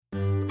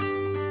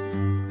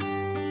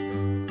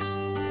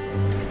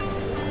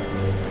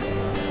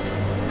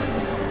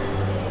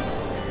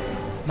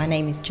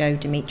name is Jo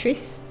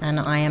Dimitris and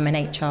I am an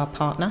HR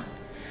partner.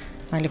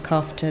 I look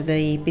after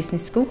the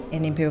business school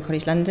in Imperial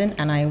College London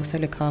and I also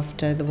look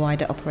after the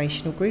wider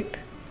operational group.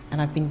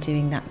 And I've been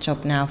doing that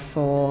job now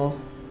for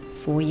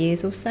 4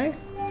 years or so.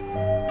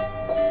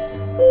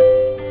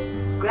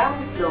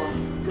 Ground floor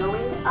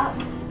going up.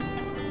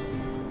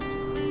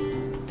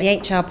 The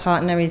HR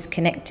partner is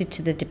connected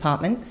to the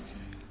departments.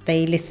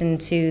 They listen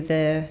to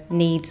the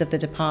needs of the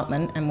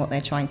department and what they're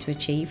trying to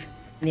achieve.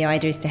 And the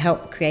idea is to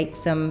help create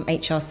some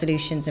HR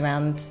solutions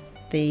around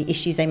the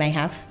issues they may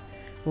have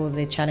or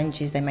the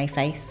challenges they may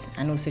face,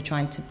 and also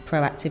trying to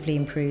proactively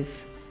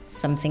improve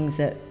some things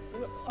that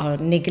are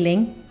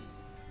niggling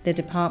the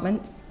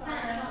departments.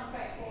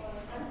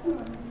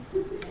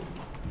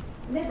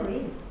 Never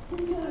is.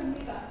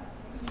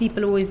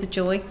 People are always the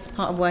joy. It's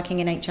part of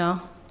working in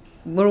HR.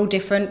 We're all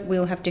different. We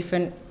all have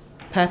different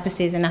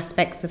purposes and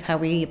aspects of how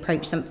we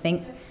approach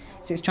something.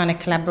 So it's trying to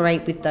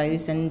collaborate with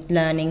those and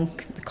learning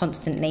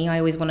constantly. I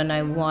always want to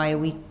know why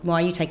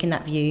are you taking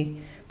that view?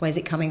 Where's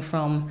it coming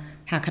from?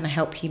 How can I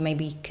help you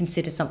maybe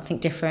consider something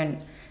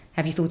different?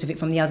 Have you thought of it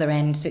from the other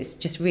end? So it's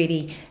just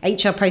really,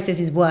 HR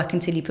processes work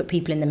until you put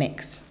people in the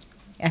mix.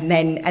 And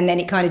then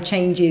it kind of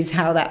changes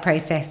how that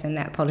process and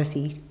that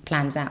policy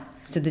plans out.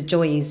 So the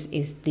joy is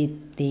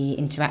the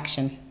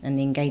interaction and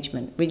the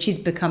engagement, which is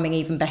becoming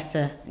even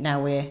better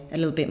now we're a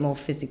little bit more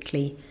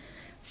physically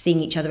seeing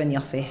each other in the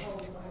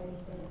office.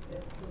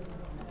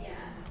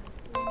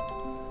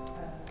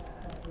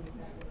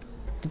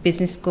 The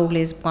business school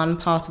is one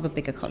part of a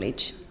bigger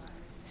college.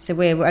 So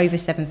we're over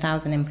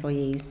 7,000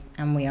 employees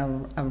and we are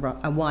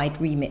a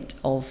wide remit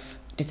of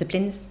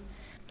disciplines.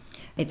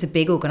 It's a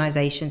big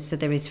organisation, so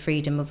there is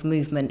freedom of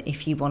movement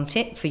if you want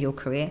it for your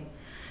career,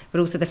 but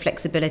also the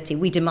flexibility.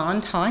 We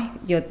demand high.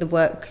 The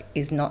work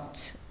is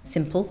not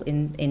simple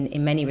in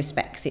many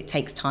respects. It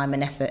takes time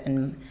and effort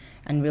and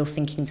real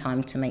thinking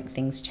time to make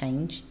things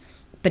change.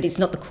 But it's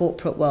not the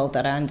corporate world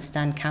that I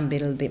understand can be a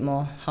little bit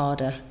more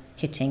harder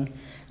hitting,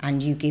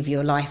 and you give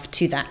your life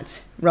to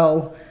that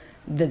role.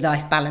 The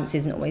life balance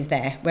isn't always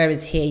there.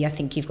 Whereas here, I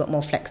think you've got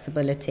more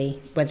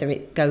flexibility, whether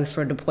it go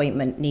for an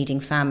appointment,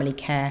 needing family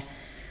care,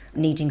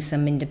 needing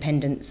some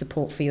independent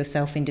support for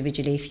yourself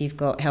individually if you've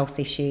got health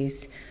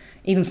issues,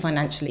 even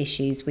financial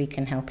issues, we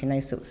can help in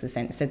those sorts of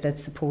sense. So the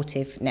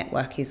supportive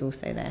network is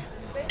also there.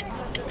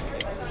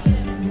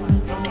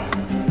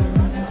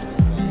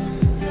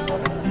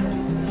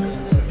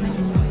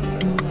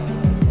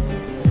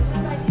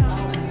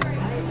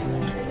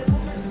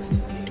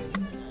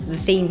 The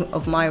theme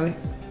of my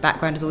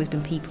background has always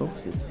been people.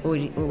 It's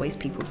always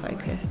people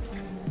focused.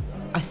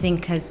 I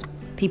think as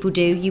people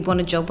do, you want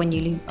a job when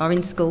you are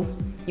in school.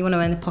 You want to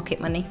earn the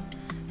pocket money.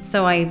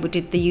 So I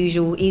did the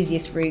usual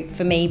easiest route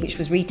for me, which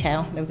was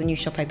retail. There was a new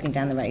shop opening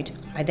down the road.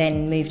 I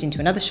then moved into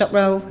another shop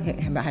role,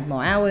 I had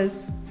more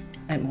hours,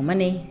 earned more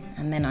money,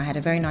 and then I had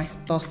a very nice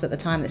boss at the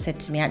time that said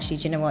to me, actually,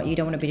 do you know what, you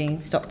don't want to be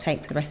doing stock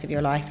take for the rest of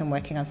your life and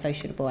working on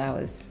sociable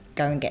hours.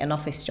 Go and get an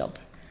office job.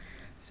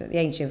 So at the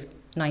age of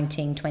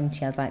 19,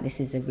 20, I was like, this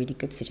is a really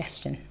good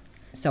suggestion.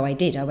 So I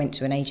did. I went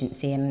to an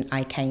agency and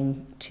I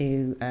came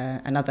to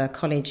another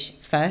college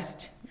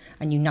first.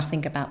 I knew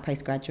nothing about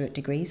postgraduate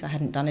degrees. I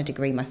hadn't done a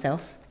degree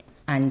myself.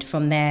 And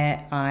from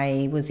there,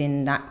 I was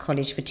in that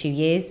college for 2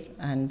 years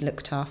and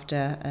looked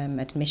after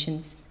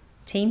admissions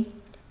team.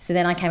 So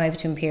then I came over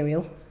to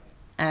Imperial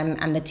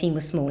and the team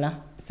was smaller,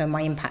 so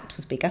my impact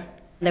was bigger.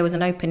 There was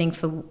an opening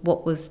for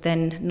what was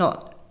then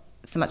not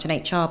so much an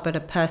HR, but a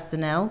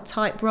personnel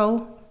type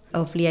role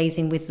of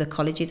liaising with the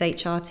college's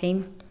HR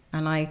team.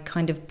 And I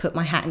kind of put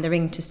my hat in the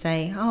ring to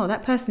say, oh,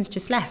 that person's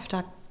just left.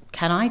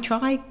 Can I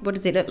try? What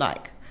does it look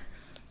like?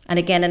 And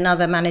again,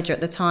 another manager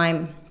at the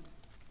time,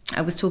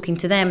 I was talking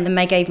to them, and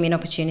they gave me an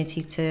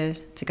opportunity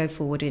to go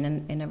forward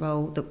in a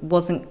role that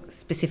wasn't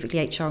specifically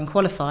HR and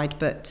qualified,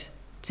 but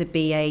to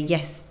be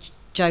yes,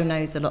 Jo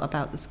knows a lot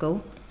about the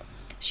school.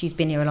 She's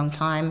been here a long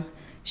time.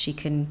 She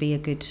can be a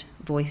good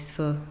voice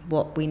for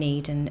what we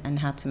need and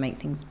how to make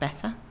things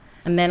better.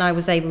 And then I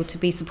was able to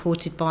be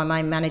supported by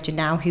my manager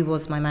now, who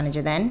was my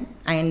manager then,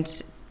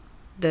 and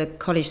the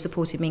college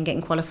supported me in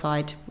getting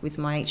qualified with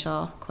my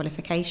HR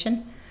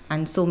qualification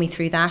and saw me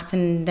through that,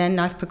 and then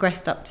I've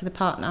progressed up to the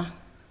partner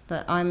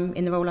that I'm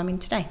in the role I'm in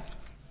today.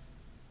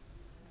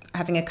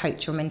 Having a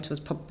coach or mentor is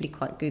probably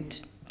quite good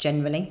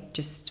generally,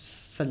 just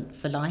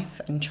for life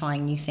and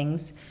trying new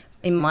things.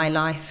 In my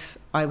life,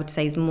 I would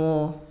say is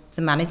more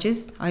the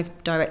managers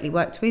I've directly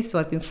worked with, so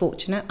I've been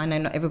fortunate. I know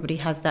not everybody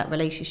has that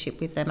relationship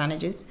with their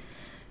managers,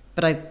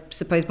 but I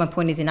suppose my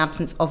point is, in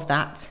absence of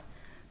that,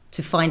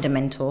 to find a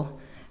mentor,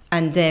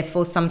 and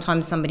therefore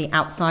sometimes somebody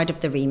outside of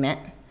the remit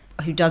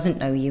who doesn't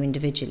know you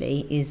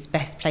individually is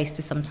best placed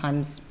to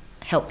sometimes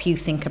help you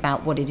think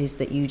about what it is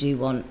that you do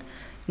want,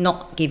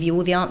 not give you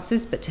all the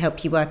answers, but to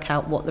help you work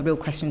out what the real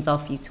questions are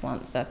for you to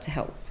answer to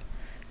help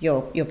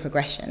your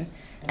progression.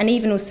 And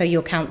even also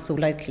your counsel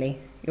locally,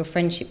 your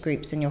friendship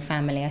groups and your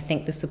family. I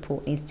think the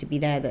support needs to be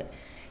there that,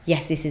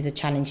 yes, this is a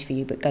challenge for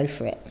you, but go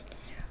for it.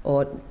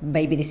 or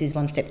maybe this is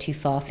one step too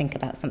far, think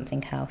about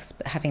something else.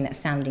 But having that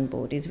sounding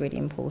board is really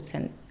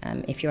important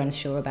if you're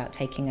unsure about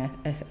taking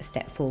a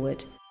step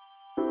forward.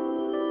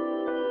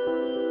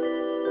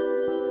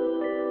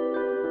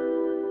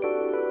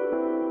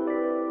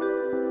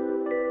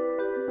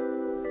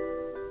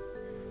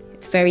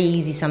 It's very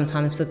easy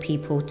sometimes for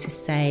people to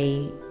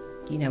say,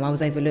 you know, I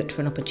was overlooked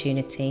for an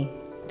opportunity,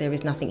 there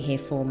is nothing here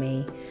for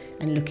me,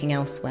 and looking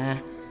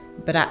elsewhere.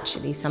 But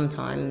actually,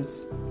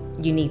 sometimes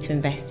you need to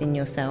invest in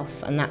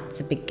yourself, and that's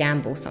a big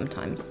gamble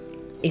sometimes.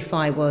 If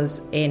I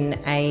was in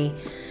a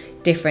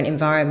different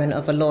environment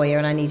of a lawyer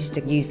and I needed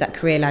to use that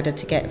career ladder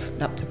to get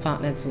up to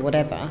partners or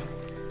whatever,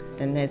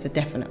 then there's a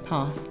definite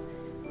path.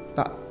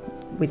 But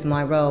with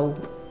my role,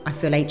 I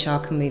feel HR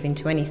can move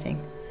into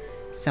anything.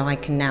 So I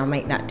can now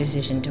make that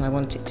decision. Do I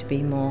want it to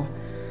be more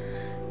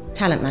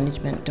talent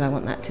management? Do I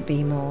want that to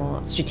be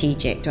more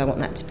strategic? Do I want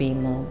that to be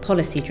more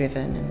policy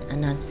driven?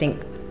 And I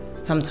think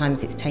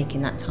sometimes it's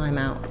taking that time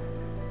out.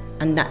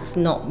 And that's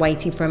not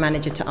waiting for a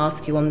manager to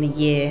ask you on the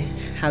year,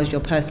 how's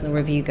your personal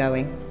review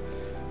going?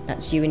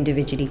 That's you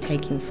individually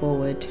taking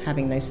forward,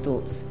 having those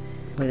thoughts,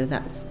 whether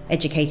that's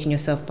educating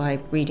yourself by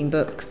reading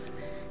books,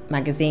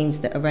 magazines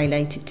that are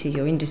related to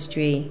your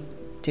industry,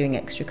 doing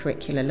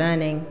extracurricular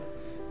learning,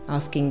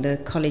 asking the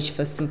college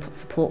for some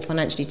support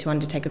financially to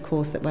undertake a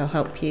course that will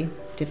help you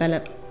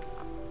develop.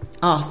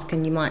 Ask,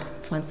 and you might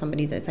find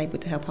somebody that's able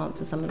to help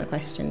answer some of the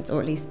questions,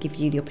 or at least give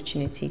you the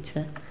opportunity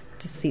to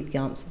seek the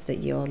answers that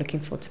you're looking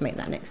for to make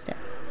that next step.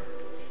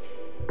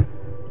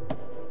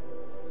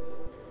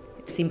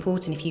 It's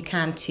important, if you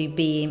can, to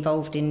be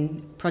involved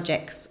in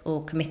projects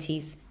or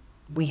committees.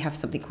 We have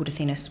something called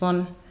Athena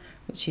Swan,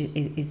 which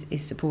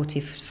is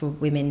supportive for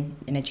women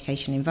in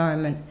education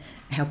environment,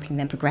 helping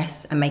them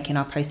progress and making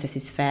our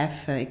processes fair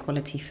for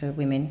equality for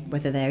women,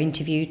 whether they're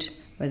interviewed,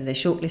 whether they're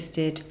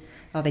shortlisted,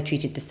 are they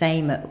treated the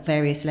same at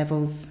various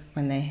levels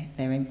when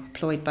they're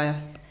employed by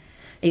us.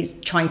 It's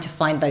trying to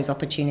find those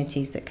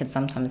opportunities that can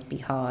sometimes be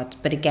hard.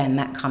 But again,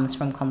 that comes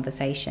from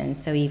conversation.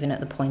 So even at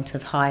the point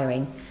of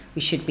hiring, we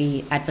should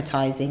be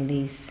advertising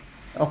these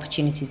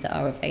opportunities that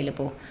are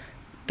available.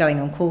 Going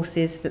on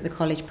courses that the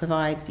college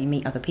provides, you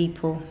meet other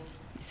people.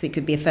 So it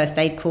could be a first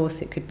aid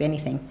course, it could be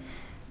anything.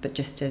 But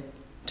just to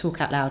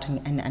talk out loud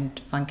and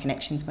find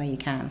connections where you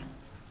can.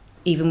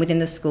 Even within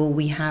the school,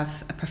 we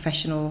have a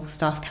professional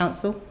staff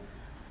council.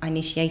 I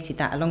initiated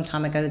that a long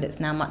time ago, that's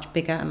now much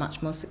bigger and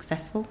much more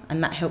successful,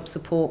 and that helps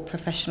support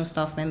professional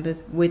staff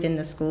members within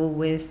the school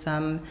with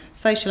some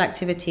social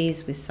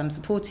activities, with some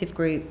supportive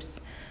groups.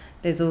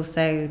 There's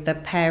also the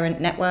parent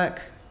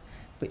network,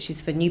 which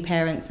is for new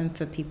parents and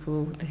for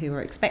people who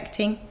are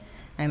expecting.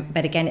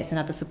 But again, it's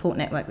another support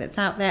network that's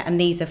out there,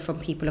 and these are from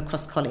people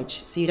across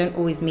college, so you don't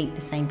always meet the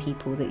same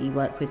people that you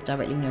work with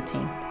directly in your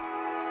team.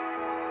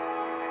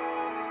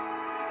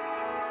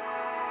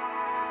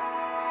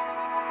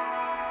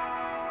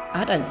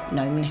 I don't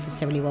know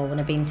necessarily where I want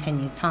to be in 10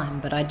 years' time,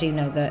 but I do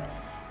know that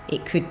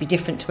it could be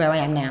different to where I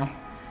am now,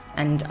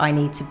 and I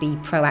need to be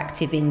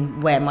proactive in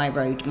where my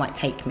road might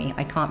take me.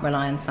 I can't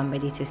rely on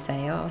somebody to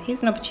say, oh,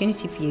 here's an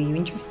opportunity for you, you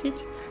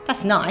interested?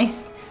 That's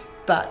nice,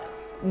 but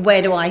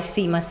where do I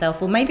see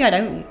myself? Or maybe I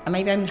don't,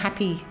 maybe I'm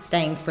happy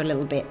staying for a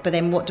little bit, but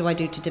then what do I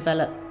do to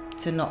develop,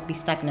 to not be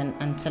stagnant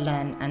and to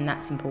learn, and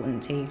that's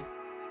important too.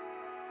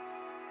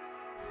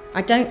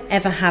 I don't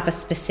ever have a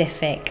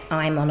specific,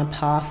 I'm on a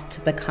path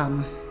to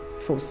become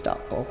full stop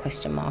or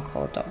question mark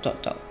or ...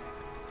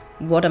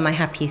 What am I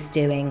happiest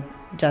doing?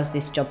 Does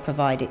this job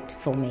provide it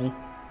for me?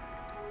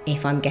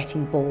 If I'm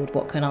getting bored,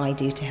 what can I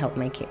do to help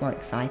make it more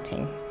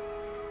exciting?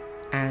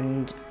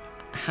 And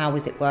how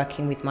is it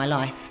working with my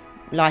life?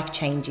 Life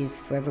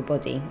changes for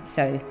everybody.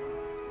 So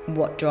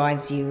what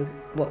drives you?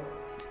 What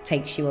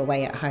takes you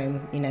away at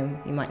home? You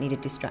know, you might need a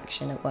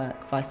distraction at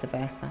work, vice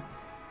versa.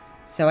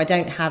 So I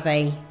don't have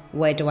a,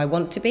 where do I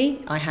want to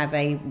be? I have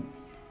a,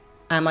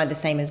 am I the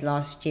same as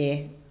last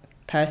year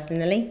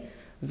personally,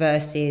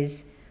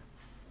 versus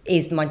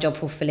is my job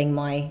fulfilling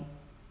my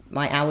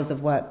hours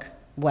of work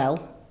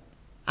well?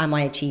 Am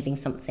I achieving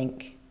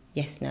something?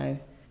 Yes, no.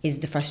 Is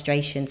the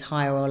frustrations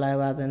higher or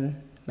lower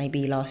than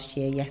maybe last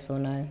year? Yes or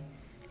no?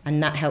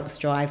 And that helps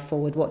drive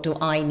forward. What do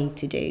I need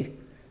to do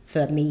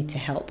for me to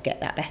help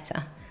get that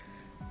better?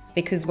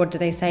 Because what do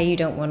they say? You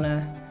don't want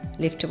to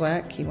live to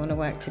work, you want to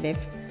work to live.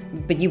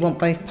 But you want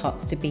both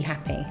parts to be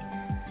happy.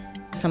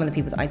 Some of the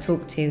people that I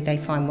talk to, they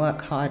find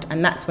work hard,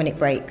 and that's when it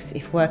breaks.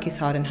 If work is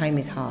hard and home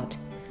is hard,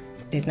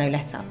 there's no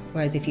let up.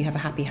 Whereas if you have a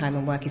happy home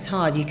and work is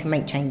hard, you can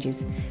make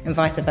changes, and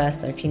vice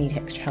versa. If you need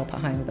extra help at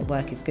home but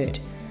work is good,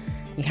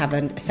 you have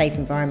a safe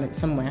environment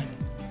somewhere.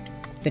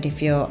 But if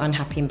you're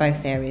unhappy in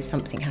both areas,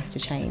 something has to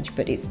change.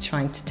 But it's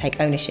trying to take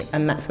ownership,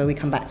 and that's where we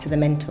come back to the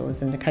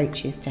mentors and the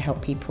coaches to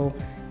help people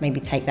maybe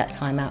take that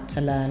time out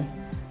to learn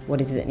what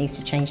is it that needs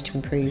to change to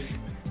improve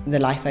the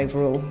life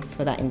overall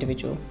for that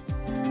individual.